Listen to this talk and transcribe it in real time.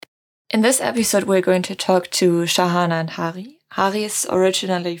In this episode, we're going to talk to Shahana and Hari. Hari is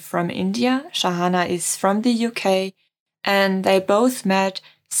originally from India. Shahana is from the UK. And they both met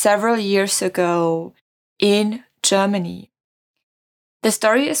several years ago in Germany. The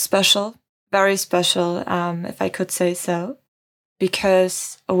story is special, very special, if I could say so,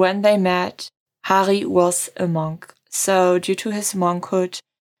 because when they met, Hari was a monk. So due to his monkhood,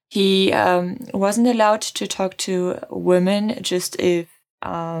 he wasn't allowed to talk to women just if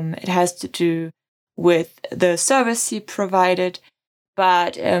it has to do with the service he provided,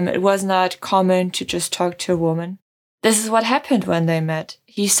 but it was not common to just talk to a woman. This is what happened when they met.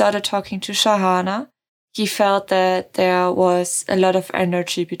 He started talking to Shahana. He felt that there was a lot of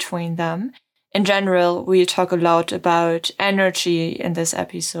energy between them. In general, we talk a lot about energy in this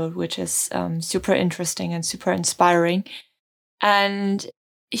episode, which is super interesting and super inspiring. And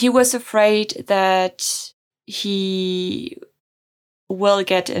he was afraid that he will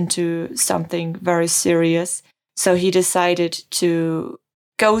get into something very serious. So he decided to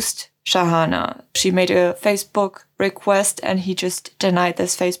ghost Shahana. She made a Facebook request and he just denied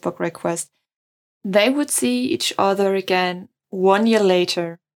this Facebook request. They would see each other again 1 year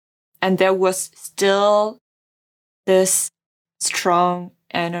later, and there was still this strong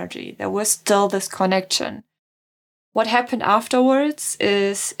energy. There was still this connection. What happened afterwards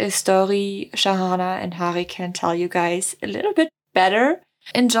is a story Shahana and Hari can tell you guys a little bit better.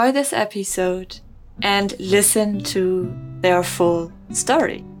 Enjoy this episode and listen to their full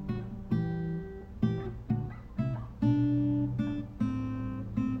story.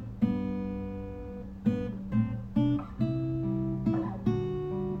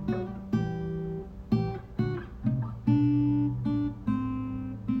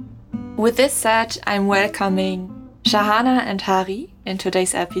 With this said, I'm welcoming Shahana and Hari in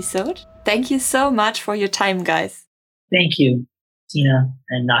today's episode. Thank you so much for your time, guys. Thank you, Tina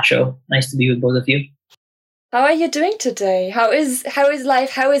and Nacho. Nice to be with both of you. How are you doing today? How is life?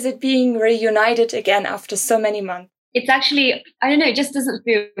 How is it being reunited again after so many months? It's actually, I don't know, it just doesn't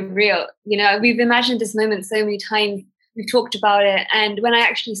feel real. You know, we've imagined this moment so many times. We've talked about it. And when I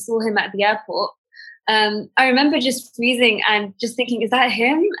actually saw him at the airport, I remember just freezing and just thinking, is that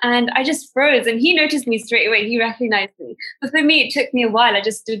him? And I just froze and he noticed me straight away. He recognized me. But for me, it took me a while. I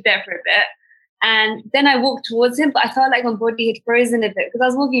just stood there for a bit. And then I walked towards him, but I felt like my body had frozen a bit because I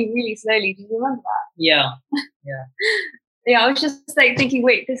was walking really slowly. Do you remember that? Yeah. Yeah, I was just like thinking,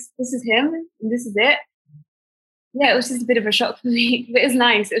 wait, this is him and this is it. Yeah, it was just a bit of a shock for me. But it was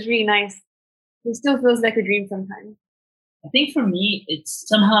nice. It was really nice. It still feels like a dream sometimes. I think for me, it's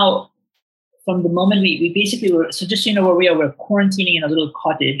somehow from the moment we basically were, so just so you know where we are, we're quarantining in a little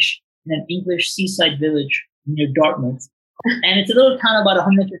cottage in an English seaside village near Dartmouth. And it's a little town, about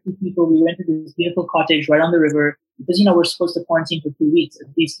 150 people. We rented this beautiful cottage right on the river because, you know, we're supposed to quarantine for 2 weeks, at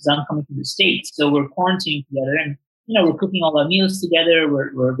least because I'm coming from the States. So we're quarantining together and, you know, we're cooking all our meals together.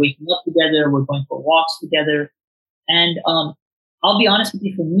 We're waking up together. We're going for walks together. And I'll be honest with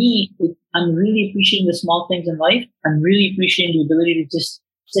you, for me, I'm really appreciating the small things in life. I'm really appreciating the ability to just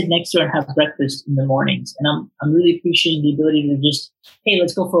sit next to her and have breakfast in the mornings. And I'm really appreciating the ability to just, hey,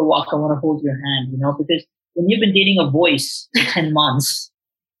 let's go for a walk. I want to hold your hand, you know, because when you've been dating a voice for 10 months,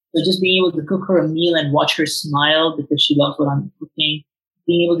 so just being able to cook her a meal and watch her smile because she loves what I'm cooking,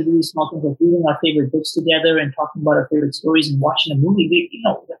 being able to do these small things like reading our favorite books together and talking about our favorite stories and watching a movie. We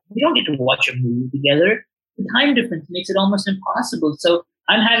don't get to watch a movie together. The time difference makes it almost impossible. So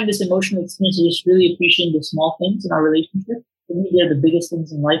I'm having this emotional experience of just really appreciating the small things in our relationship. For me, they're the biggest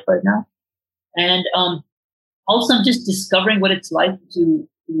things in life right now. And also I'm just discovering what it's like to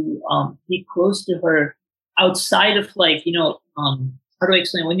be close to her outside of like, you know, how do I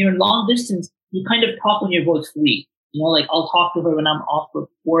explain? When you're in long distance, you kind of talk when you're both free. You know, like I'll talk to her when I'm off of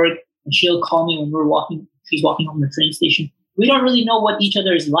work and she'll call me when she's walking home from the train station. We don't really know what each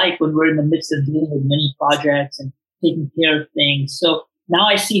other is like when we're in the midst of dealing with many projects and taking care of things. So now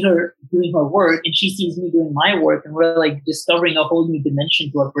I see her doing her work and she sees me doing my work and we're like discovering a whole new dimension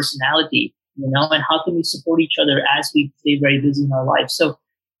to our personality, you know, and how can we support each other as we stay very busy in our lives. So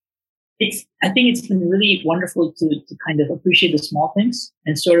I think it's been really wonderful to kind of appreciate the small things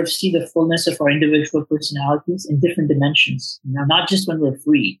and sort of see the fullness of our individual personalities in different dimensions, you know, not just when we're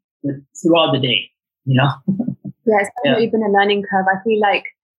free, but throughout the day, you know? Yeah, it's definitely been a learning curve. I feel like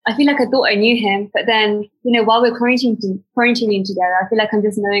I thought I knew him, but then, you know, while we're quarantining together, I feel like I'm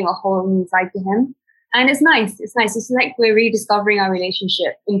just knowing a whole new side to him. And it's nice. It's nice. It's like we're rediscovering our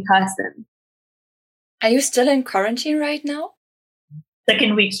relationship in person. Are you still in quarantine right now?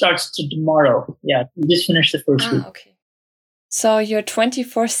 Second week starts tomorrow. Yeah, we just finished the first week. Okay. So you're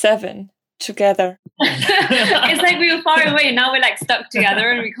 24/7 together. It's like we were far away. Now we're like stuck together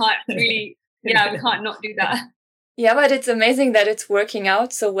and we can't really, we can't not do that. Yeah, but it's amazing that it's working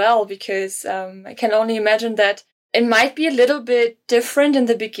out so well because I can only imagine that it might be a little bit different in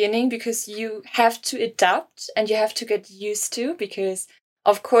the beginning because you have to adapt and you have to get used to because,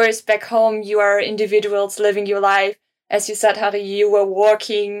 of course, back home, you are individuals living your life. As you said, Hari, you were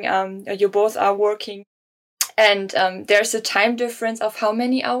working, you both are working. And there's a time difference of how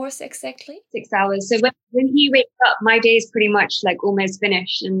many hours exactly? 6 hours. So when he wakes up, my day is pretty much like almost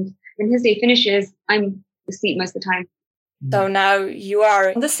finished. And when his day finishes, I'm asleep most of the time. So now you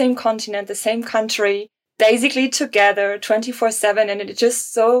are on the same continent, the same country, basically together 24/7. And it's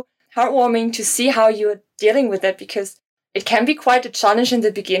just so heartwarming to see how you're dealing with it because it can be quite a challenge in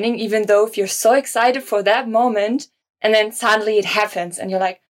the beginning, even though if you're so excited for that moment and then suddenly it happens and you're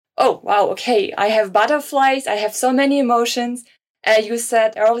like, oh, wow, okay, I have butterflies, I have so many emotions. You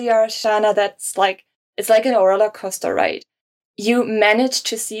said earlier, Shana, it's like a roller coaster ride. You managed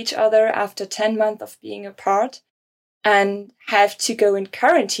to see each other after 10 months of being apart and have to go in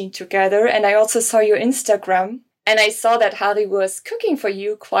quarantine together. And I also saw your Instagram and I saw that Hari was cooking for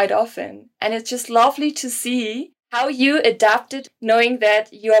you quite often. And it's just lovely to see how you adapted, knowing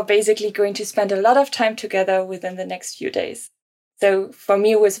that you are basically going to spend a lot of time together within the next few days. So for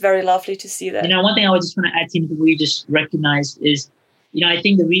me, it was very lovely to see that. One thing I would just want to add to what you just recognized is, I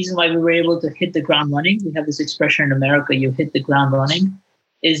think the reason why we were able to hit the ground running, we have this expression in America, you hit the ground running,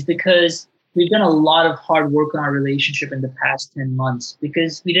 is because we've done a lot of hard work on our relationship in the past 10 months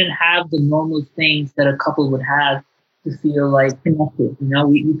because we didn't have the normal things that a couple would have to feel like connected.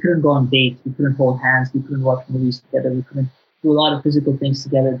 We couldn't go on dates. We couldn't hold hands. We couldn't watch movies together. We couldn't do a lot of physical things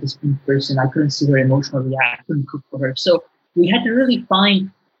together just in person. I couldn't see her emotionally. I couldn't cook for her. So we had to really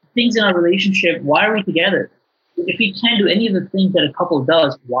find things in our relationship. Why are we together? If we can't do any of the things that a couple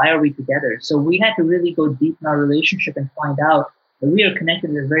does, why are we together? So we had to really go deep in our relationship and find out that we are connected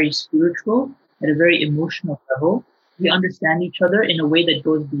at a very spiritual, at a very emotional level. We understand each other in a way that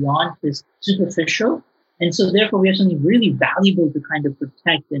goes beyond this superficial. And so therefore we have something really valuable to kind of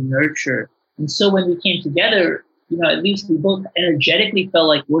protect and nurture. And so when we came together, at least we both energetically felt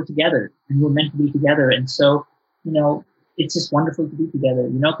like we're together and we're meant to be together. And so, it's just wonderful to be together,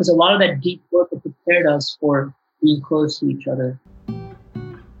 because a lot of that deep work has prepared us for being close to each other.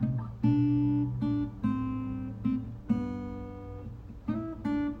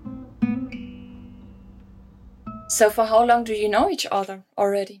 So for how long do you know each other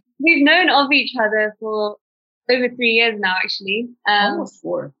already? We've known of each other for over 3 years now, actually. Almost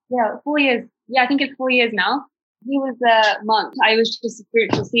 4. Yeah, 4 years. Yeah, I think it's 4 years now. He was a monk. I was just a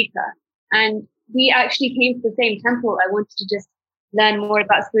spiritual seeker. And we actually came to the same temple. I wanted to just learn more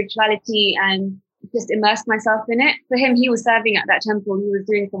about spirituality and just immerse myself in it. For him, he was serving at that temple. He was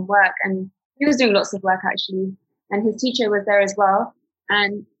doing some work and he was doing lots of work actually. And his teacher was there as well.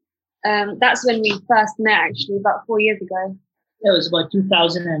 And that's when we first met actually about 4 years ago. It was about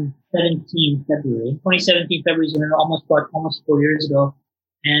 2017 February. 2017 February is almost 4 years ago.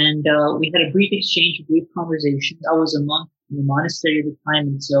 And we had a brief exchange, a brief conversation. I was a monk in the monastery at the time.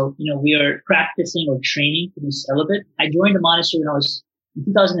 And so, we are practicing or training to be celibate. I joined the monastery when I was in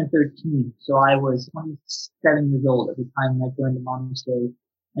 2013. So I was 27 years old at the time when I joined the monastery.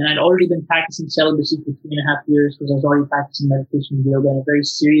 And I'd already been practicing celibacy for 3.5 years because I was already practicing meditation and yoga in a very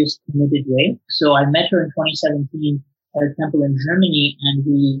serious, committed way. So I met her in 2017 at a temple in Germany and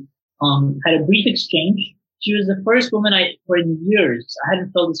we had a brief exchange. She was the first woman for years. I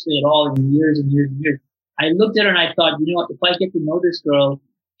hadn't felt this way at all in years and years and years. I looked at her and I thought, if I get to know this girl,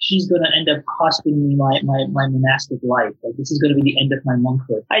 she's going to end up costing me my monastic life. Like, this is going to be the end of my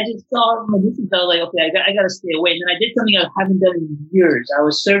monkhood. I just saw my distance. I was like, okay, I got to stay away. And then I did something I haven't done in years. I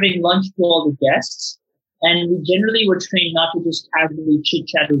was serving lunch to all the guests. And we generally were trained not to just casually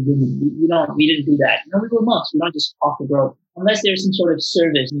chit-chat with women. We didn't do that. We were monks. We don't just talk to girls. Unless there's some sort of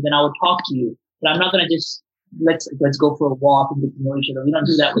service, and then I would talk to you. But I'm not going to just, let's go for a walk and get to know each other. We don't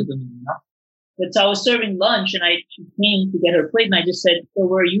do that with women, But so I was serving lunch and she came to get her plate and I just said, so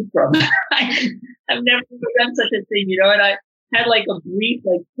where are you from? I've never done such a thing, and I had like a brief,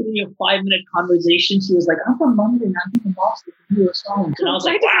 5-minute conversation. She was like, I'm from London. I'm from Boston. Neuroscience. And I was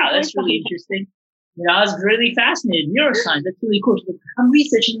like, wow, that's really interesting. I was really fascinated. Neuroscience, that's really cool. She's like, I'm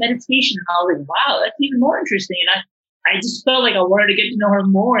researching meditation. And I was like, wow, that's even more interesting. And I just felt like I wanted to get to know her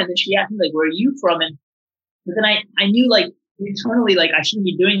more. And then she asked me, where are you from? But then I knew, internally, I shouldn't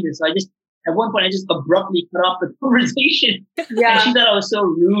be doing this. So at one point, I just abruptly cut off the conversation. Yeah. And she thought I was so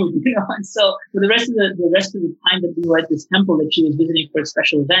rude, And so for the rest of the time that we were at this temple that she was visiting for a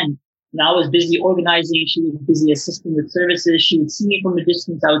special event, And I was busy organizing. She was busy assisting with services. She would see me from a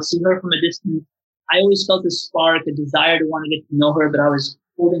distance. I would see her from a distance. I always felt a spark, a desire to want to get to know her, but I was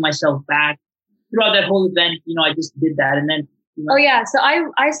holding myself back. Throughout that whole event, I just did that. And then, Oh yeah. So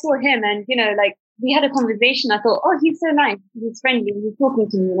I saw him and, like we had a conversation. I thought, oh, he's so nice. He's friendly. He's talking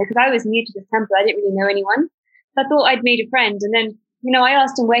to me because I was new to this temple. I didn't really know anyone. So I thought I'd made a friend. And then, I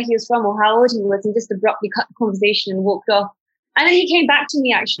asked him where he was from or how old he was and just abruptly cut the conversation and walked off. And then he came back to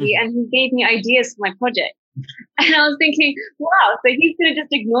me actually and he gave me ideas for my project. And I was thinking, wow, so he's going to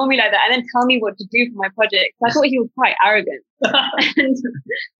just ignore me like that and then tell me what to do for my project. So I thought he was quite arrogant. But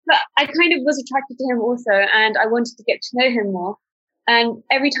I kind of was attracted to him also and I wanted to get to know him more. And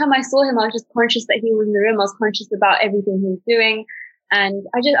every time I saw him, I was just conscious that he was in the room. I was conscious about everything he was doing. And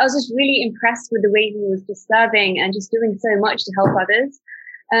I was just really impressed with the way he was just serving and just doing so much to help others.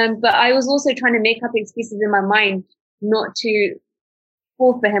 But I was also trying to make up excuses in my mind not to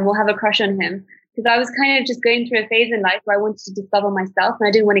fall for him or have a crush on him. Because I was kind of just going through a phase in life where I wanted to discover myself and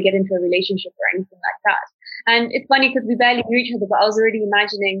I didn't want to get into a relationship or anything like that. And it's funny because we barely knew each other, but I was already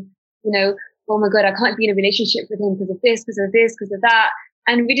imagining, oh my God, I can't be in a relationship with him because of this, because of this, because of that.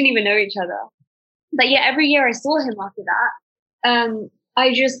 And we didn't even know each other. But yeah, every year I saw him after that.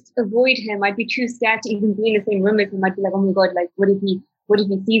 I just avoid him. I'd be too scared to even be in the same room with him. I'd be like, oh my God, like, what if he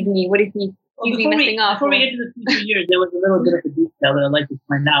sees me? What if he sees me messing up? Before we get to the future years, there was a little bit of a detail that I'd like to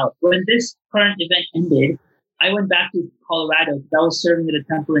point out. When this current event ended, I went back to Colorado because I was serving at a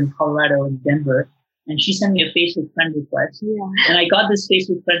temple in Colorado in Denver. And she sent me a Facebook friend request. Yeah. And I got this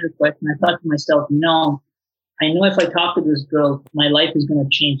Facebook friend request and I thought to myself, I know if I talk to this girl, my life is going to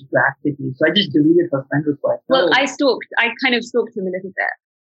change drastically. So I just deleted her friend request. Well, I kind of stalked him a little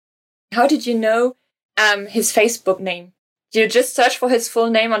bit. How did you know his Facebook name? Did you just search for his full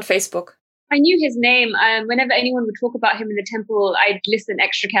name on Facebook? I knew his name. Whenever anyone would talk about him in the temple, I'd listen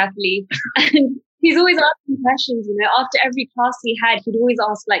extra carefully. And he's always asking questions, After every class he had, he'd always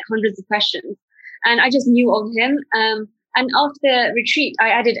ask like hundreds of questions. And I just knew of him. And after the retreat, I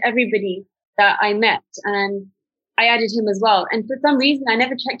added everybody that I met and I added him as well. And for some reason, I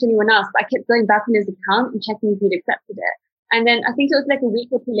never checked anyone else, but I kept going back on his account and checking if he'd accepted it. And then I think it was like a week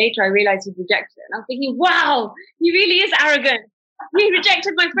or two later, I realized he'd rejected it. And I was thinking, wow, he really is arrogant. He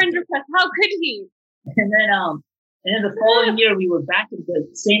rejected my friend request. How could he? And then the following year, we were back at the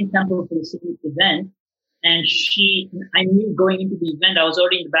same temple for the same event. And I knew going into the event, I was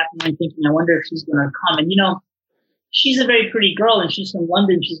already in the back of my mind thinking, I wonder if she's going to come. And, she's a very pretty girl and she's from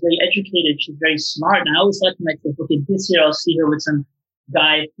London. She's very educated. She's very smart. And I always thought to myself, okay, this year I'll see her with some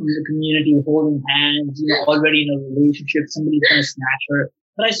guy from the community holding hands, already in a relationship. Somebody's going to snatch her.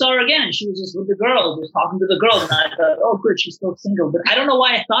 But I saw her again and she was just with the girl, just talking to the girl. And I thought, oh, good, she's still single. But I don't know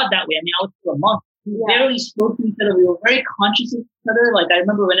why I thought that way. I mean, I was for a month. We barely spoke to each other. We were very conscious of each other. Like I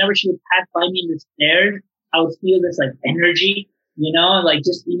remember whenever she would pass by me in the stairs, I would feel this like energy, like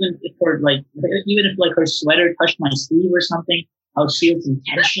just even if her sweater touched my sleeve or something, I would feel some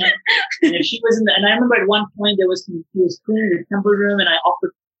tension. And if she was and I remember at one point she was cleaning the temple room and I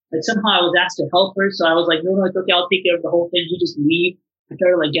offered, like somehow I was asked to help her. So I was like, no, it's okay. I'll take care of the whole thing. You just leave. I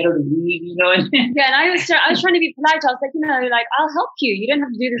tried to get her to leave, And yeah, and I was trying to be polite. I was like, I'll help you. You don't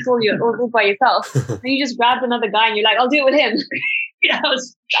have to do this all by yourself. And you just grabbed another guy and you're like, I'll do it with him. Yeah, I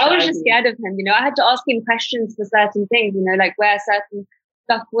was just scared of him, I had to ask him questions for certain things, like where certain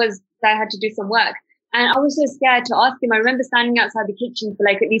stuff was that I had to do some work. And I was so scared to ask him. I remember standing outside the kitchen for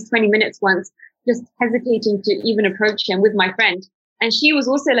at least 20 minutes once, just hesitating to even approach him with my friend. And she was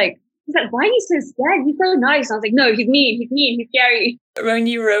also she's like, why are you so scared? He's so nice. I was like, no, he's mean, he's scary. When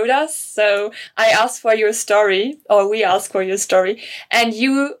you wrote us, so I asked for your story, or we asked for your story, and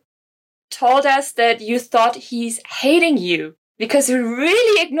you told us that you thought he's hating you. Because he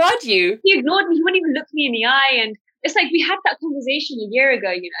really ignored you. He ignored me. He wouldn't even look me in the eye. And it's like we had that conversation a year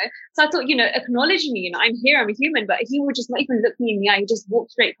ago, So I thought, acknowledge me. I'm here. I'm a human. But he would just not even look me in the eye. He just walked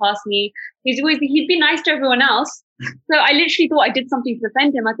straight past me. He'd be nice to everyone else. So I literally thought I did something to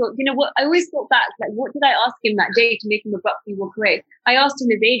offend him. I thought, what? I always thought back, what did I ask him that day to make him abruptly walk away? I asked him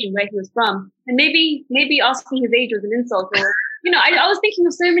his age and where he was from. And maybe asking his age was an insult. Or, I was thinking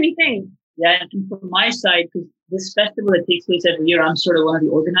of so many things. Yeah, and from my side, because this festival that takes place every year, I'm sort of one of the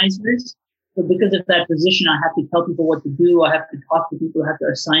organizers. So because of that position, I have to tell people what to do. I have to talk to people. I have to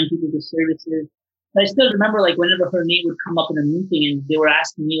assign people to services. But I still remember, whenever her name would come up in a meeting and they were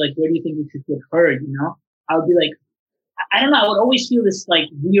asking me, where do you think we should get heard? I would be like, I don't know. I would always feel this,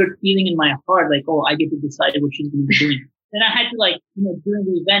 weird feeling in my heart, oh, I get to decide what she's going to be doing. Then I had to, during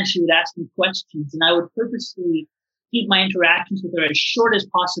the event, she would ask me questions and I would purposely keep my interactions with her as short as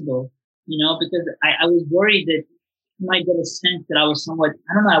possible. Because I was worried that might get a sense that I was somewhat,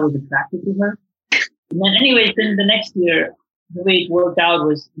 I don't know, I was attracted to her. And then anyways, then the next year, the way it worked out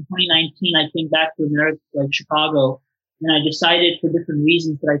was in 2019, I came back to America, like Chicago, and I decided for different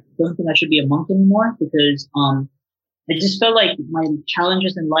reasons that I don't think I should be a monk anymore because, I just felt like my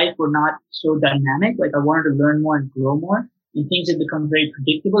challenges in life were not so dynamic. Like I wanted to learn more and grow more, and things had become very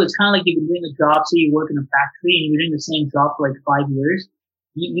predictable. It's kind of like you've been doing a job, say you work in a factory and you're doing the same job for like 5 years.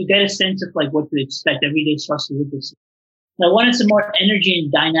 You get a sense of like what to expect. Every day starts to look the same. So I wanted some more energy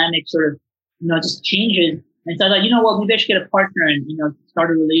and dynamic sort of, just changes. And so I thought, you know what, maybe I should get a partner and, start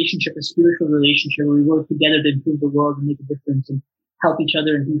a relationship, a spiritual relationship where we work together to improve the world and make a difference and help each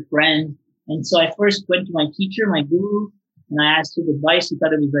other and be friends. And so I first went to my teacher, my guru, and I asked his advice. He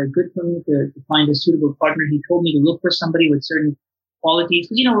thought it was very good for me to find a suitable partner. He told me to look for somebody with certain qualities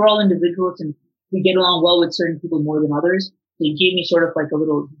because, we're all individuals and we get along well with certain people more than others. So he gave me sort of like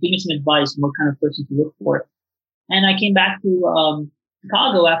gave me some advice on what kind of person to look for. And I came back to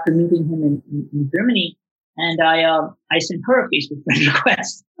Chicago after meeting him in Germany. And I sent her a Facebook friend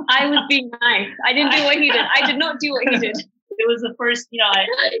request. I was being nice. I didn't do what he did. I did not do what he did. It was the first, he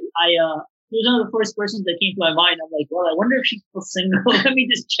was one of the first persons that came to my mind. I'm like, well, I wonder if she's still single. Let me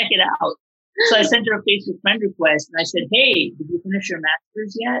just check it out. So I sent her a Facebook friend request and I said, hey, did you finish your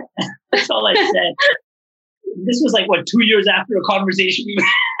master's yet? That's all I said. This was like, 2 years after a conversation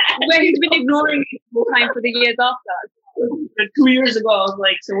where he's been ignoring me the whole time for the years after. 2 years ago, I was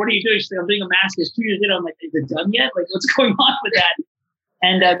like, so what are you doing? She's like, I'm doing a master's. 2 years later, I'm like, is it done yet? Like, what's going on with that?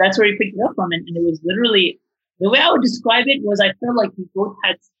 And that's where he picked it up from. And it was literally, the way I would describe it was I felt like we both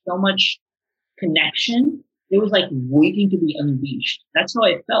had so much connection. It was like waiting to be unleashed. That's how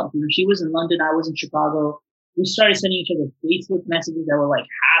I felt. She was in London. I was in Chicago. We started sending each other Facebook messages that were like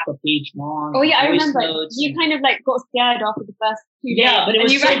half a page long. Oh yeah, I remember. You kind of like got scared after the first 2 days. Yeah, but it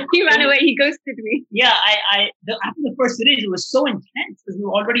was you ran away. He ghosted me. Yeah, after the first 2 days, it was so intense because we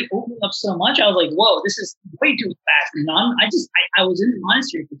were already opening up so much. I was like, whoa, this is way too fast. I was in the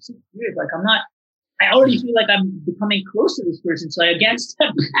monastery for 6 years. Like I already feel like I'm becoming close to this person. So I again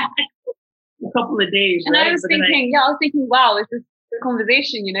stepped back a couple of days. And right? I was thinking, wow, is this the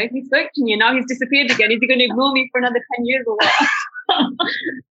conversation? He spoke to me and now he's disappeared again. Is he going to ignore me for another 10 years or what?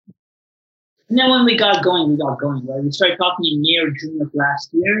 And then when we got going, right? We started talking in May or June of last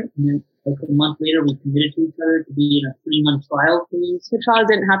year. And then like a month later, we committed to each other to be in a 3-month trial phase. The trial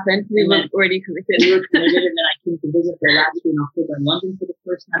didn't happen. We were already committed. We were committed, and then I came to visit her last year in October in London for the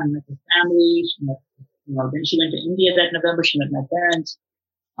first time. I met her family. Then she went to India that November. She met my parents.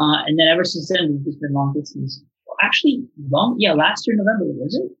 And then ever since then, we've just been long distance. Actually, last year, November,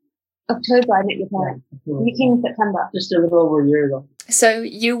 was it? October, I met your parents. You came in September. Just a little over a year ago. So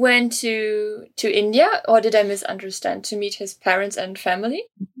you went to India, or did I misunderstand, to meet his parents and family?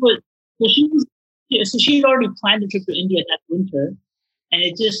 So she had already planned the trip to India that winter. And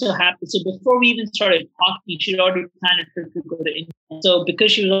it just so happened, so before we even started talking, she had already planned a trip to go to India. So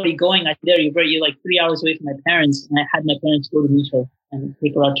because she was already going, you're like 3 hours away from my parents, and I had my parents go to meet her and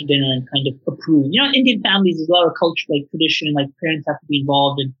take her out to dinner and kind of approve. Indian families, there's a lot of culture, like tradition, like parents have to be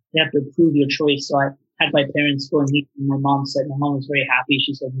involved and they have to approve your choice. So I had my parents go and meet them. My mom was very happy.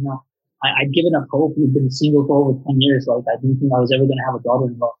 She said, I'd given up hope. We've been single for over 10 years. Like, I didn't think I was ever going to have a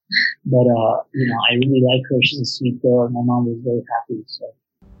daughter-in-law. But, I really like her. She's a sweet girl. My mom was very happy. So.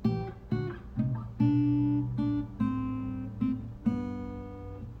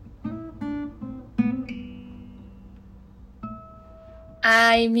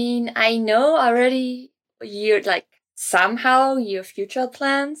 I mean, I know already you're like somehow your future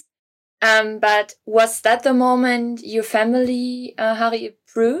plans. But was that the moment your family, Hari,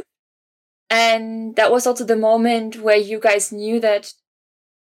 approved? And that was also the moment where you guys knew that,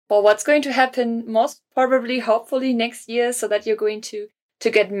 well, what's going to happen most probably, hopefully next year, so that you're going to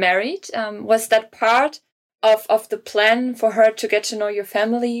get married. Was that part of the plan for her to get to know your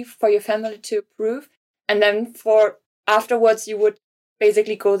family, for your family to approve? And then for afterwards, you would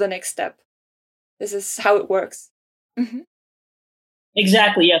basically go the next step. This is how it works. Mm-hmm.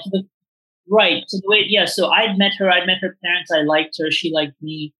 Exactly. Yeah. Right. So so I'd met her parents. I liked her. She liked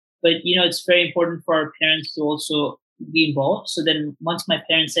me. But, it's very important for our parents to also be involved. So then once my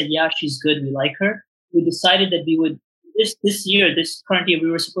parents said, yeah, she's good, we like her, we decided that we would, this current year,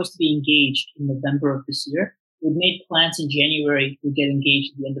 we were supposed to be engaged in November of this year. We made plans in January to get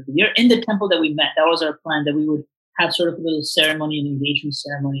engaged at the end of the year in the temple that we met. That was our plan, that we would have sort of a little ceremony, an engagement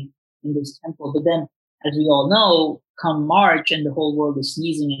ceremony in this temple. But then, as we all know, come March and the whole world is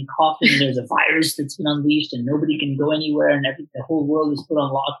sneezing and coughing, and there's a virus that's been unleashed and nobody can go anywhere, and the whole world is put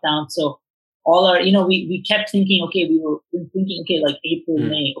on lockdown. So all our, we kept thinking, okay, we were thinking, okay, like April,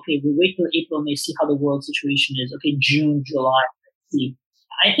 May, okay, we'll wait till April, May, see how the world situation is. Okay, June, July, let's see.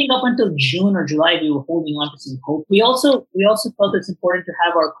 I think up until June or July, we were holding on to some hope. We also felt it's important to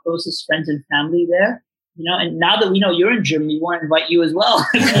have our closest friends and family there, and now that we know you're in Germany, we want to invite you as well.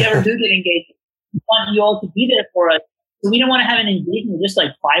 If we ever do get engaged, we want you all to be there for us. So we don't want to have an engagement, just like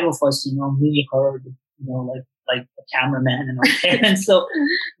 5 of us, me, her, like a cameraman and our parents. So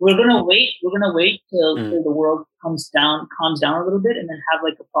we're gonna wait till the world calms down a little bit, and then have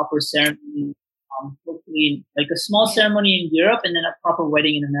like a proper ceremony. Hopefully like a small ceremony in Europe, and then a proper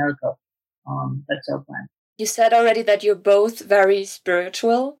wedding in America. That's our plan. You said already that you're both very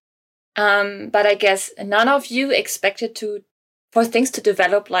spiritual, but I guess none of you expected for things to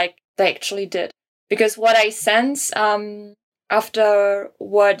develop like they actually did. Because what I sense after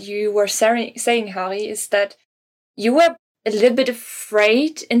what you were saying, Hari, is that you were a little bit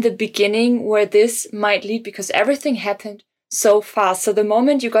afraid in the beginning where this might lead, because everything happened so fast. So the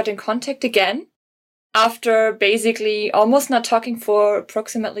moment you got in contact again, after basically almost not talking for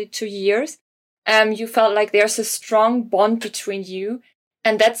approximately 2 years, you felt like there's a strong bond between you,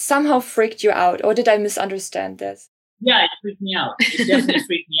 and that somehow freaked you out. Or did I misunderstand this? Yeah, it freaked me out. It definitely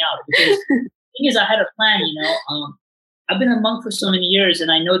freaked me out, because the thing is, I had a plan, I've been a monk for so many years,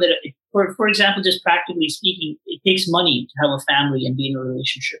 and I know that for example, just practically speaking, it takes money to have a family and be in a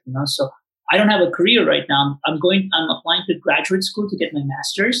relationship, So I don't have a career right now. I'm applying to graduate school to get my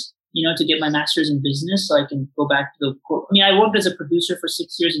master's, to get my master's in business, so I can go back to the court. I worked as a producer for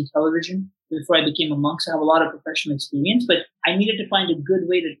 6 years in television before I became a monk, so I have a lot of professional experience, but I needed to find a good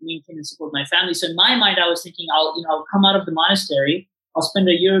way to maintain and support my family. So in my mind, I was thinking, I'll come out of the monastery, I'll spend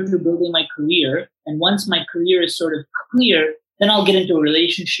a year or two building my career, and once my career is sort of clear, then I'll get into a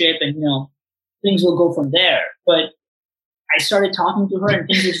relationship, and things will go from there. But I started talking to her, and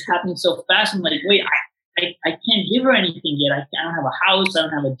things were just happening so fast. I'm like, wait, I can't give her anything yet. I don't have a house. I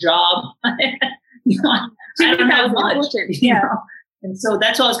don't have a job. I don't have much. Yeah. And so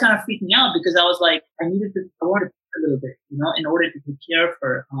that's why I was kind of freaking out, because I was like, I wanted to a little bit, in order to take care of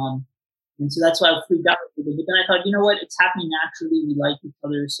her. And so that's why I freaked out. But then I thought, you know what? It's happening naturally. We like each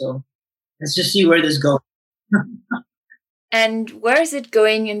other. So let's just see where this goes. And where is it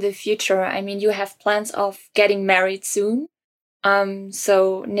going in the future? I mean, you have plans of getting married soon.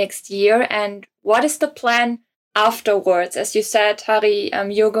 So next year. And what is the plan afterwards? As you said, Hari,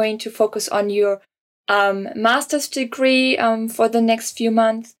 you're going to focus on your master's degree for the next few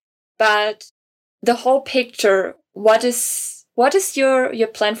months. But the whole picture, what is your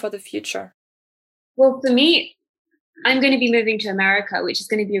plan for the future? Well, for me, I'm going to be moving to America, which is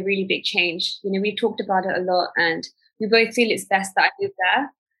going to be a really big change. We've talked about it a lot, and we both feel it's best that I move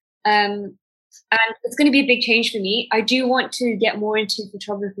there. And it's going to be a big change for me. I do want to get more into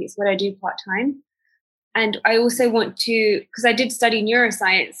photography. It's what I do part-time. And I also want to, because I did study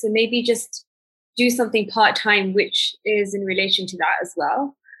neuroscience, so maybe just do something part-time, which is in relation to that as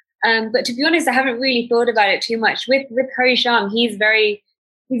well. But to be honest, I haven't really thought about it too much. With Hari Sham, he's very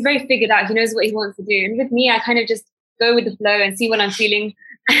figured out. He knows what he wants to do. And with me, I kind of just go with the flow and see what I'm feeling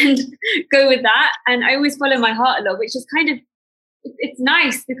and go with that. And I always follow my heart a lot, which is kind of, it's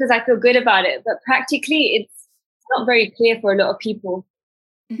nice because I feel good about it. But practically, it's not very clear for a lot of people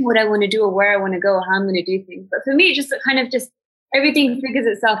what I want to do or where I want to go or how I'm going to do things. But for me, just everything figures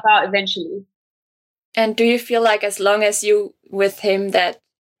itself out eventually. And do you feel like as long as you with him that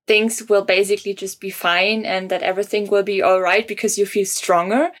things will basically just be fine and that everything will be all right because you feel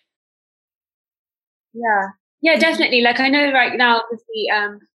stronger? Yeah, definitely. Like I know right now, obviously,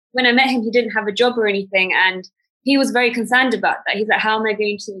 when I met him, he didn't have a job or anything, and he was very concerned about that. He's like, how am I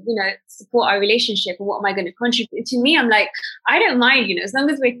going to, support our relationship and what am I going to contribute? To me, I'm like, I don't mind, as long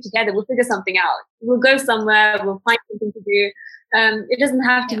as we're together, we'll figure something out. We'll go somewhere, we'll find something to do. It doesn't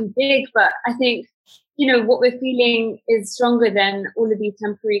have to be big, but I think, what we're feeling is stronger than all of these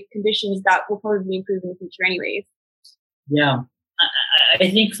temporary conditions that will probably improve in the future anyways. Yeah.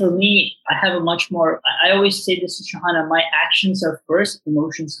 I think for me, I have a much more, I always say this to Shahana, my actions are first,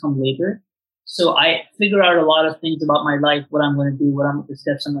 emotions come later. So I figure out a lot of things about my life, what I'm going to do, the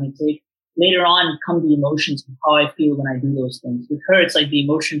steps I'm going to take. Later on come the emotions and how I feel when I do those things. With her, it's like the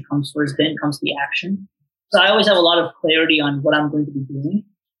emotion comes first, then comes the action. So I always have a lot of clarity on what I'm going to be doing.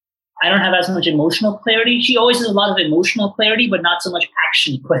 I don't have as much emotional clarity. She always has a lot of emotional clarity, but not so much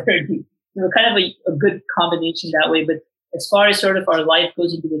action clarity. Kind of a good combination that way. But as far as sort of our life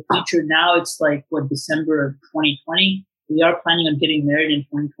goes into the future, now it's like, December of 2020. We are planning on getting married in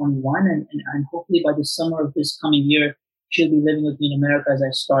 2021. And hopefully by the summer of this coming year, she'll be living with me in America as I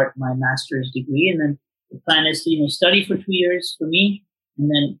start my master's degree. And then the plan is to, study for 2 years for me and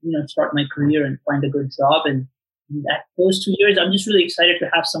then, start my career and find a good job. And that those 2 years, I'm just really excited to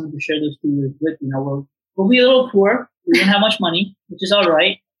have someone to share those 2 years with. We'll be a little poor. We don't have much money, which is all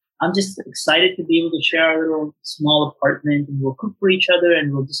right. I'm just excited to be able to share our little small apartment, and we'll cook for each other,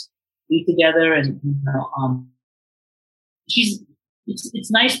 and we'll just eat together. And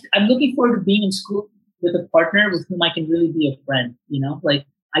it's nice. I'm looking forward to being in school with a partner with whom I can really be a friend. Like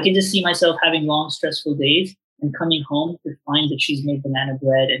I can just see myself having long, stressful days and coming home to find that she's made banana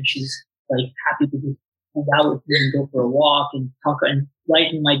bread and she's like happy to just hang out with me and go for a walk and talk and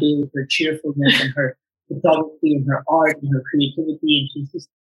brighten my day with her cheerfulness and her photography and her art and her creativity. And she's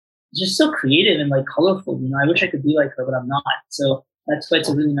just so creative and like colorful. I wish I could be like her, but I'm not. So that's why it's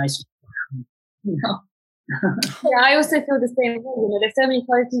a really nice, Yeah, I also feel the same way. There's so many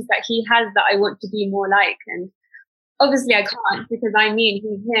qualities that he has that I want to be more like. And obviously I can't because I'm me and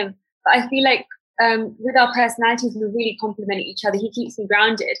he's him. But I feel like with our personalities, we really complement each other. He keeps me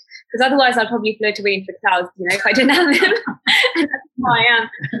grounded because otherwise I'll probably float away into the clouds, if I didn't have him. And that's who I am.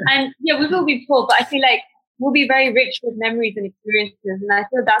 And yeah, we will be poor, but I feel like we'll be very rich with memories and experiences. And I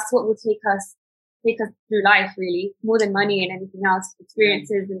feel that's what will take us through life, really, more than money and anything else.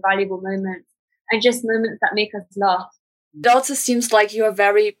 Experiences and valuable moments and just moments that make us laugh. It also seems like you are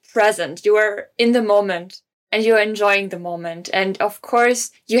very present. You are in the moment and you're enjoying the moment. And of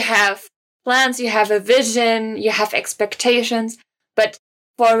course, you have plans, you have a vision, you have expectations. But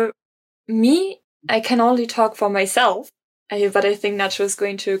for me, I can only talk for myself. But I think Nacho is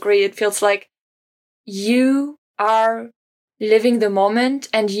going to agree. It feels like you are living the moment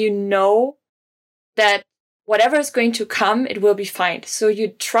and you know that whatever is going to come, it will be fine. So you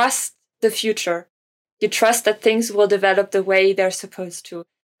trust the future. You trust that things will develop the way they're supposed to.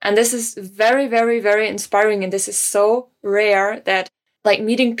 And this is very, very, very inspiring. And this is so rare that like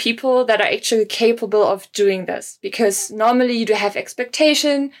meeting people that are actually capable of doing this, because normally you do have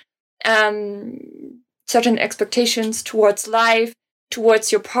certain expectations towards life,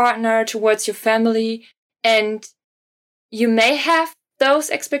 towards your partner, towards your family. And you may have those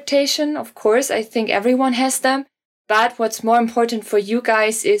expectations. Of course, I think everyone has them. But what's more important for you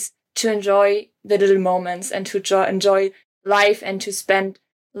guys is to enjoy the little moments and to enjoy life and to spend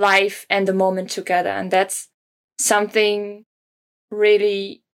life and the moment together. And that's something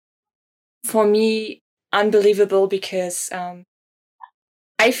really, for me, unbelievable because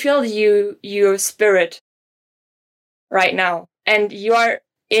I feel your spirit right now. And you are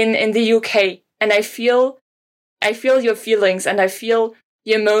in the UK. And I feel your feelings and I feel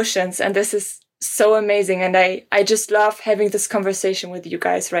your emotions. And this is so amazing. And I just love having this conversation with you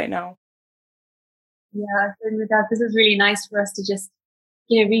guys right now. Yeah, and with that, this is really nice for us to just,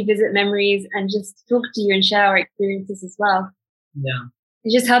 revisit memories and just talk to you and share our experiences as well. Yeah.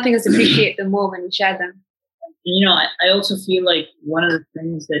 It's just helping us appreciate them more when we share them. I also feel like one of the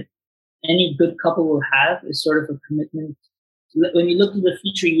things that any good couple will have is sort of a commitment. When you look to the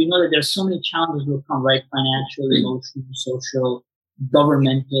future, you know that there's so many challenges will come, right? Financial, emotional, social,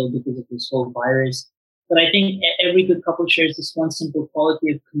 governmental, because of this whole virus. But I think every good couple shares this one simple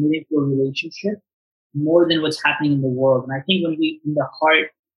quality of committing to a relationship more than what's happening in the world. And I think when we, in the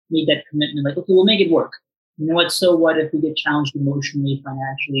heart, made that commitment, like, okay, we'll make it work. You know what? So what if we get challenged emotionally,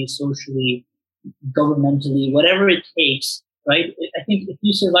 financially, socially, governmentally, whatever it takes, right? I think if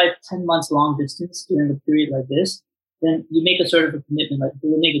you survive 10 months long distance during a period like this, then you make a sort of a commitment, like,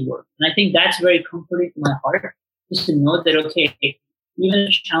 we'll make it work. And I think that's very comforting to my heart, just to know that, okay, even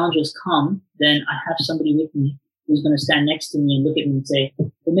if challenges come, then I have somebody with me who's going to stand next to me and look at me and say,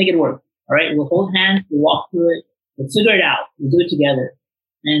 we'll make it work. All right, we'll hold hands, we'll walk through it, we'll figure it out, we'll do it together.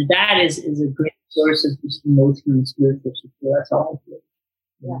 And that is a great source of just emotional and spiritual support. That's all I feel.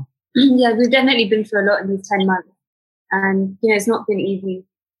 Yeah. Yeah, we've definitely been through a lot in these 10 months. And, it's not been easy.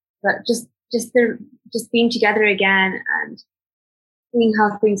 But just being together again and seeing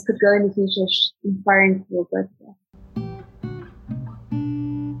how things could go in the future is inspiring for both of us.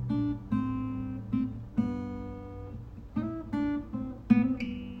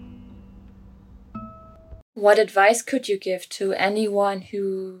 What advice could you give to anyone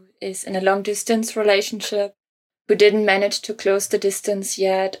who is in a long-distance relationship, who didn't manage to close the distance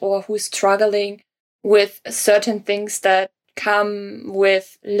yet, or who's struggling with certain things that come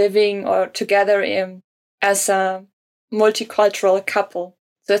with living or together as a multicultural couple?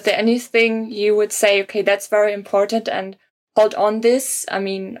 So is there anything you would say, okay, that's very important and hold on this? I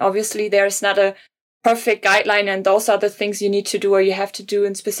mean, obviously there's not a perfect guideline and those are the things you need to do or you have to do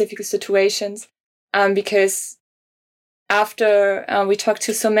in specific situations. Because after we talked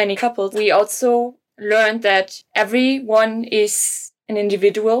to so many couples, we also learned that everyone is an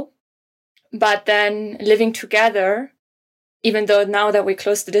individual, but then living together even though now that we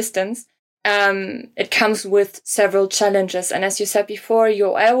close the distance, it comes with several challenges. And as you said before,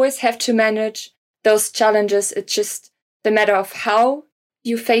 you always have to manage those challenges. It's just the matter of how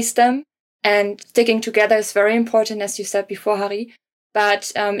you face them, and sticking together is very important, as you said before, Hari.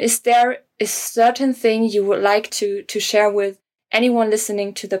 But is there a certain thing you would like to share with anyone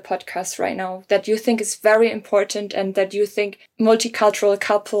listening to the podcast right now that you think is very important and that you think multicultural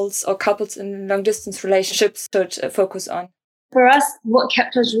couples or couples in long distance relationships should focus on? For us, what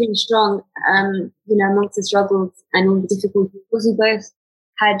kept us really strong, amongst the struggles and all the difficulties, was we both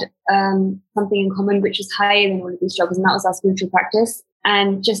had something in common which was higher than all of these struggles, and that was our spiritual practice.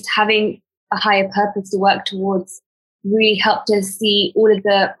 And just having a higher purpose to work towards really helped us see all of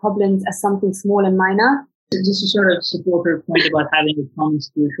the problems as something small and minor. Just to sort of support her point about having a common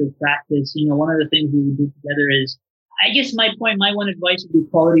spiritual practice, one of the things we would do together is, I guess my one advice would be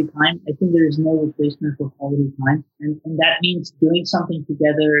quality time. I think there is no replacement for quality time. And that means doing something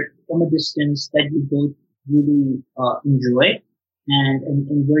together from a distance that you both really enjoy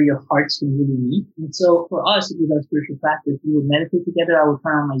and where your hearts can really meet. And so for us, it was our spiritual practice. We would meditate together. I would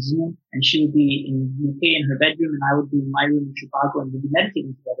turn on my Zoom and she would be in UK in her bedroom and I would be in my room in Chicago, and we'd be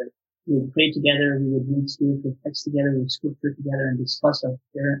meditating together. We would pray together. We would read spiritual texts together. We would scripture together and discuss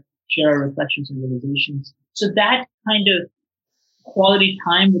share our reflections and realizations. So that kind of quality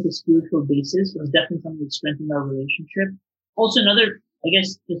time with a spiritual basis was definitely something that strengthened our relationship. Also another, I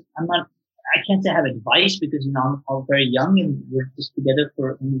guess, I can't say I have advice because, I'm all very young and we're just together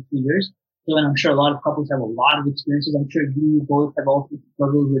for only 2 years. So, and I'm sure a lot of couples have a lot of experiences. I'm sure you both have also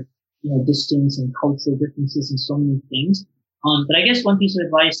struggled with, distance and cultural differences and so many things. But I guess one piece of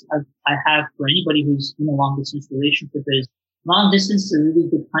advice I have for anybody who's in a long distance relationship is long distance is a really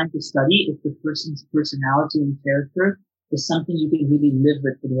good time to study if the person's personality and character is something you can really live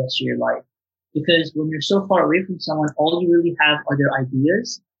with for the rest of your life. Because when you're so far away from someone, all you really have are their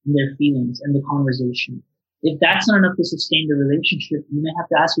ideas and their feelings and the conversation. If that's not enough to sustain the relationship, you may have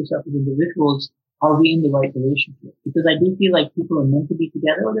to ask yourself as individuals, are we in the right relationship? Because I do feel like people are meant to be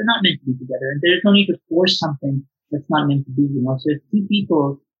together or they're not meant to be together. And there's no need to force something that's not meant to be, So if two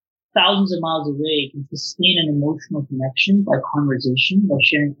people thousands of miles away can sustain an emotional connection by conversation, by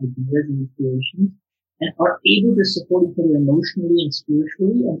sharing ideas and inspirations, and are able to support each other emotionally and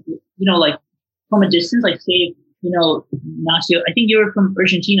spiritually, and, like from a distance, like say, Ignacio, I think you were from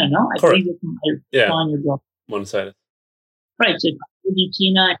Argentina, no? I think you're from your blog. One-sided. Right. So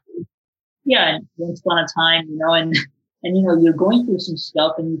Argentina, and once upon a time, and you're going through some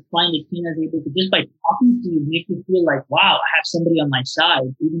stuff and you find that Tina is able to, just by talking to you, make you feel like, wow, I have somebody on my side,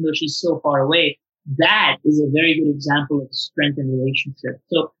 even though she's so far away. That is a very good example of strength in relationship.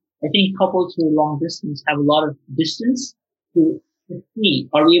 So I think couples who are long distance have a lot of distance to see,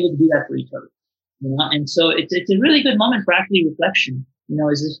 are we able to do that for each other? And so it's a really good moment for actually reflection.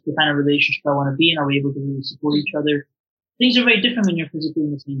 Is this the kind of relationship I want to be in? Are we able to really support each other? Things are very different when you're physically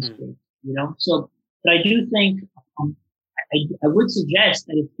in the same space, So, but I do think, I would suggest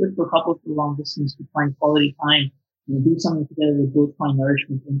that it's good for couples for long distance to find quality time and do something together that both find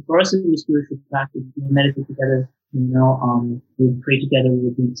nourishment. And for us, it was spiritual practice. We meditate together, we would pray together, we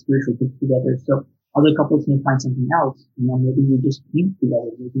would read spiritual books together. So other couples may find something else. Maybe you just paint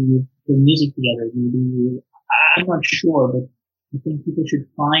together, maybe you play music together, I'm not sure, but I think people should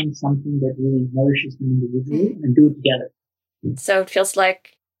find something that really nourishes them individually and do it together. So it feels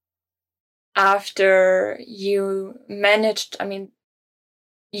like after you managed,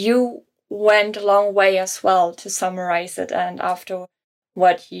 you went a long way as well, to summarize it, and after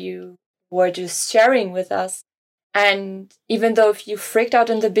what you were just sharing with us. And even though if you freaked out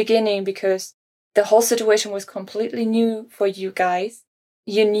in the beginning because the whole situation was completely new for you guys,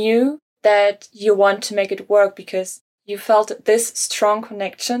 you knew that you want to make it work because you felt this strong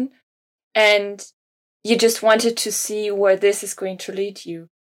connection and you just wanted to see where this is going to lead you.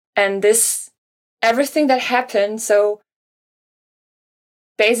 And everything that happened, so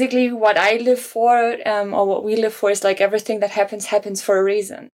basically what I live for, or what we live for, is like everything that happens for a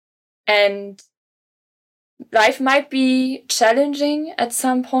reason. And life might be challenging at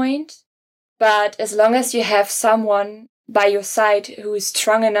some point, but as long as you have someone by your side who is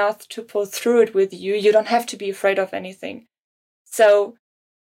strong enough to pull through it with you, you don't have to be afraid of anything. So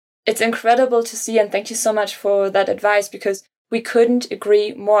it's incredible to see, and thank you so much for that advice, because we couldn't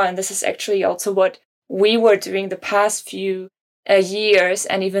agree more. And this is actually also what we were doing the past few years.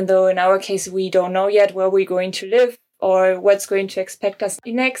 And even though in our case, we don't know yet where we're going to live or what's going to expect us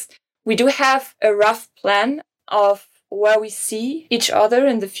next, we do have a rough plan of where we see each other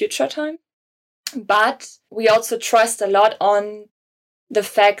in the future time. But we also trust a lot on the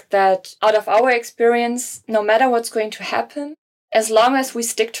fact that out of our experience, no matter what's going to happen, as long as we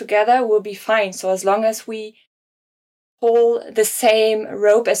stick together, we'll be fine. So as long as we pull the same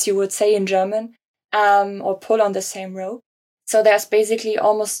rope, as you would say in German, or pull on the same rope. So there's basically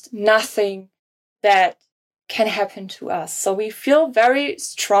almost nothing that can happen to us. So we feel very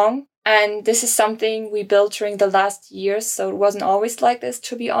strong. And this is something we built during the last years. So it wasn't always like this,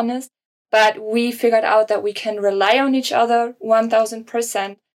 to be honest. But we figured out that we can rely on each other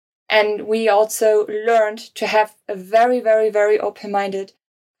 1000%. And we also learned to have a very, very, very open-minded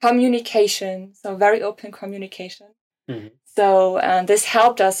communication. So very open communication. Mm-hmm. So this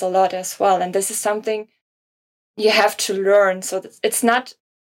helped us a lot as well. And this is something you have to learn. So it's not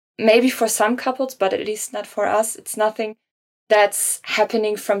maybe for some couples, but at least not for us. It's nothing that's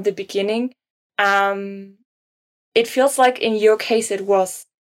happening from the beginning. It feels like in your case it was,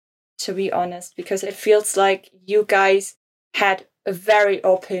 to be honest, because it feels like you guys had a very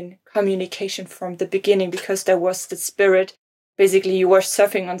open communication from the beginning, because there was the spirit. Basically, you were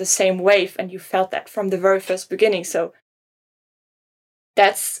surfing on the same wave and you felt that from the very first beginning. So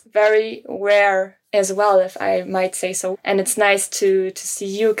that's very rare as well, if I might say so. And it's nice to see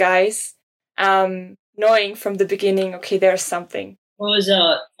you guys knowing from the beginning, okay, there's something. Well,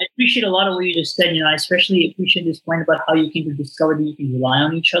 I appreciate a lot of what you just said. I especially appreciate this point about how you came to discover that you can rely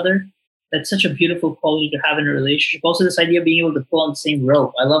on each other. That's such a beautiful quality to have in a relationship. Also, this idea of being able to pull on the same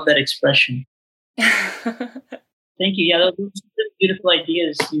rope. I love that expression. Thank you. Yeah, those are beautiful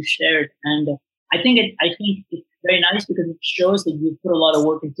ideas you shared. And I think it's very nice because it shows that you put a lot of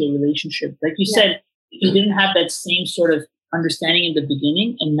work into a relationship. Like you said, you didn't have that same sort of understanding in the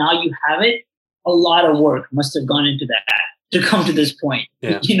beginning, and now you have it. A lot of work must have gone into that to come to this point.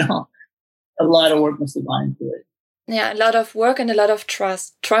 Yeah. A lot of work must have gone into it. Yeah, a lot of work and a lot of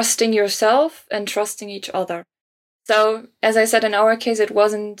trust. Trusting yourself and trusting each other. So, as I said, in our case, it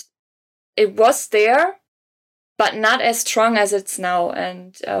was there, but not as strong as it's now.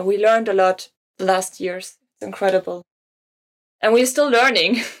 And we learned a lot the last years. It's incredible. And we're still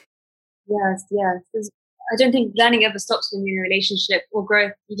learning. Yes. I don't think learning ever stops when you're in a relationship or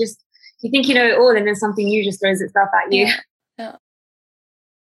growth. You think you know it all, and then something new just throws itself at you. Yeah.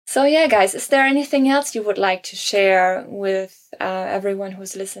 So yeah, guys, is there anything else you would like to share with everyone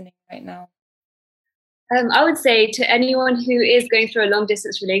who's listening right now? I would say to anyone who is going through a long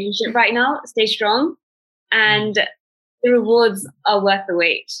distance relationship right now, stay strong, and the rewards are worth the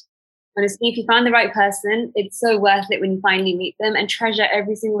wait. Honestly, if you find the right person, it's so worth it when you finally meet them, and treasure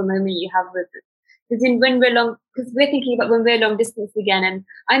every single moment you have with them. Because we're thinking about when we're long distance again, and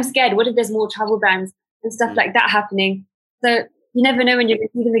I'm scared. What if there's more travel bans and stuff like that happening? So you never know when you're going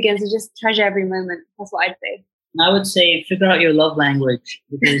to see them again. So just treasure every moment. That's what I'd say. I would say figure out your love language,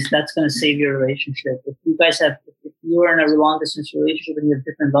 because that's going to save your relationship. If you are in a long distance relationship and you have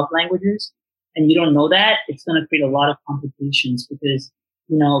different love languages and you don't know that, it's going to create a lot of complications, because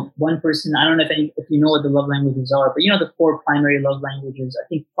one person, I don't know if you know what the love languages are, but the 4 primary love languages, I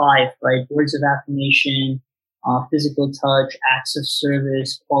think 5, right? Words of affirmation, physical touch, acts of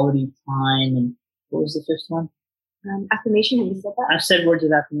service, quality time, and what was the 5th one? Affirmation. Have you said that? I've said words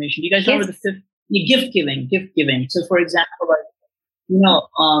of affirmation. Do you guys remember the 5th? Gift giving. So for example,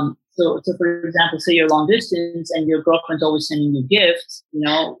 so for example, say you're long distance and your girlfriend's always sending you gifts,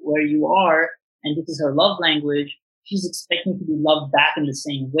 where you are, and this is her love language. She's expecting to be loved back in the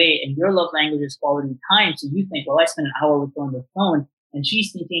same way. And your love language is quality time. So you think, well, I spent an hour with her on the phone. And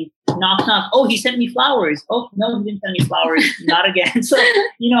she's thinking, knock, knock. Oh, he sent me flowers. Oh, no, he didn't send me flowers. Not again. So,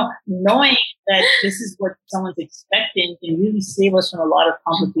 knowing that this is what someone's expecting can really save us from a lot of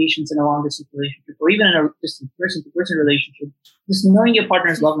complications in a long distance relationship, or even in a distant person-to-person relationship. Just knowing your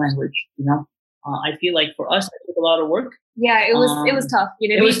partner's love language, I feel like for us, it took a lot of work. Yeah, it was tough.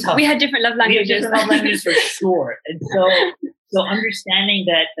 It was tough. We had different love languages. We had different love languages for sure. And so understanding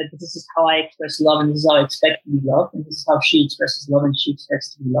that this is how I express love, and this is how I expect to be loved, and this is how she expresses love and she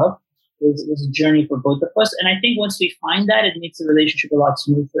expects to be loved, was a journey for both of us. And I think once we find that, it makes the relationship a lot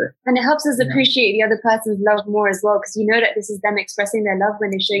smoother. And it helps us appreciate the other person's love more as well, because that this is them expressing their love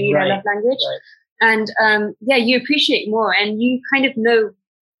when they show you their love language. Right. And you appreciate more, and you kind of know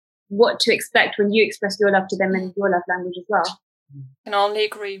what to expect when you express your love to them in your love language as well. Can only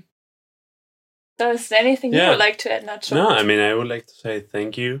agree. So is there anything you would like to add, Nacho? No, I would like to say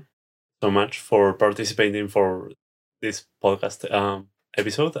thank you so much for participating for this podcast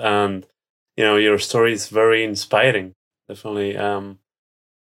episode. And, your story is very inspiring. Definitely.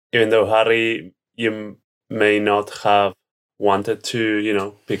 Even though, Harry, you may not have wanted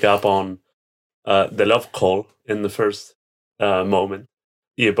to, pick up on the love call in the first moment,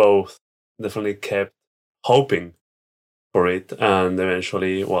 you both definitely kept hoping for it. And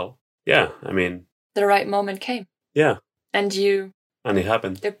eventually, well, yeah, I mean, the right moment came. Yeah. And you it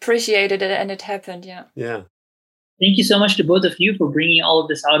happened. Appreciated it and it happened, yeah. Yeah. Thank you so much to both of you for bringing all of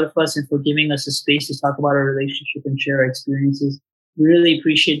this out of us and for giving us a space to talk about our relationship and share our experiences. We really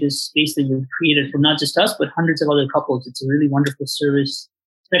appreciate this space that you've created for not just us, but hundreds of other couples. It's a really wonderful service,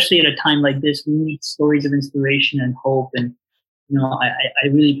 especially at a time like this. We need stories of inspiration and hope. And, I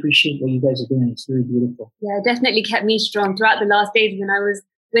really appreciate what you guys are doing. It's really beautiful. Yeah, it definitely kept me strong throughout the last days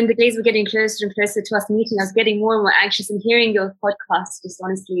when the days were getting closer and closer to us meeting. I was getting more and more anxious, and hearing your podcast just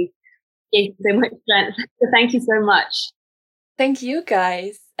honestly gave so much strength. So thank you so much. Thank you,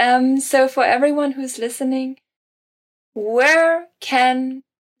 guys. So for everyone who's listening, where can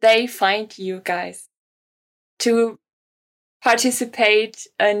they find you guys to participate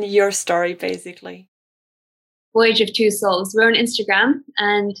in your story, basically? Voyage of Two Souls. We're on Instagram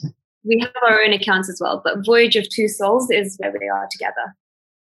and we have our own accounts as well, but Voyage of Two Souls is where we are together.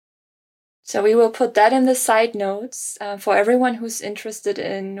 So we will put that in the side notes for everyone who's interested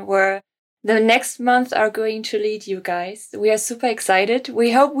in where the next month are going to lead you guys. We are super excited.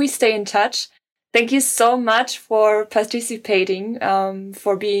 We hope we stay in touch. Thank you so much for participating,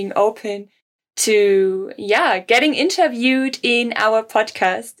 for being open to, getting interviewed in our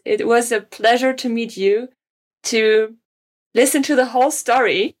podcast. It was a pleasure to meet you, to listen to the whole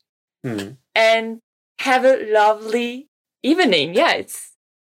story and have a lovely evening. Yeah, it's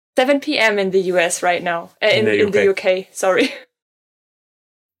 7 p.m. in the US right now. In the UK, sorry.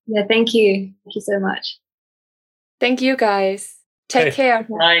 Yeah, thank you. Thank you so much. Thank you, guys. Take care.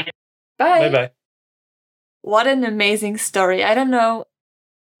 Bye. Bye. Bye-bye. What an amazing story. I don't know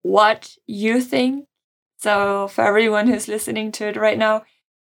what you think. So for everyone who's listening to it right now,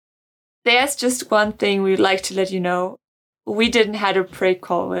 there's just one thing we'd like to let you know. We didn't have a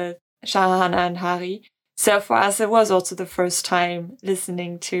pre-call with Shahana and Hari. So for us, it was also the first time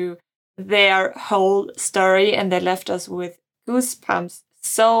listening to their whole story, and they left us with goosebumps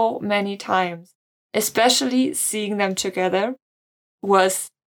so many times. Especially seeing them together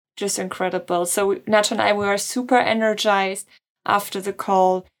was just incredible. So Nacho and I were super energized after the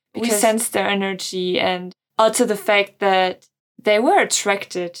call. We sensed their energy, and also the fact that they were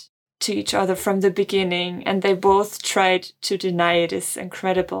attracted to each other from the beginning, and they both tried to deny it is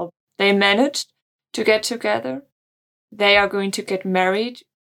incredible. They managed to get together. They are going to get married.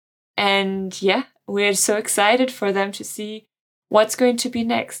 And we're so excited for them to see what's going to be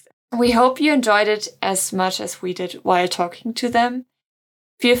next. We hope you enjoyed it as much as we did while talking to them.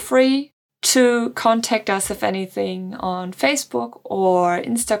 Feel free to contact us if anything on Facebook or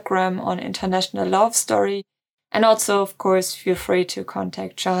Instagram on International Love Story. And also, of course, feel free to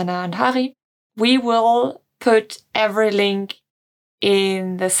contact Shahana and Hari. We will put every link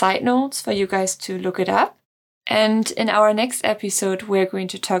in the side notes for you guys to look it up. And in our next episode, we're going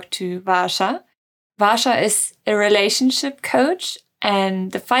to talk to Varsha. Varsha is a relationship coach,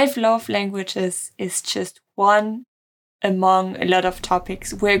 and the 5 love languages is just one among a lot of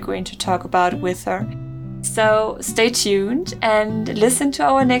topics we're going to talk about with her. So stay tuned and listen to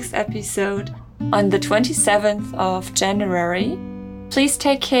our next episode on the 27th of January. Please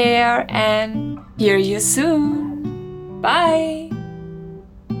take care and hear you soon. Bye!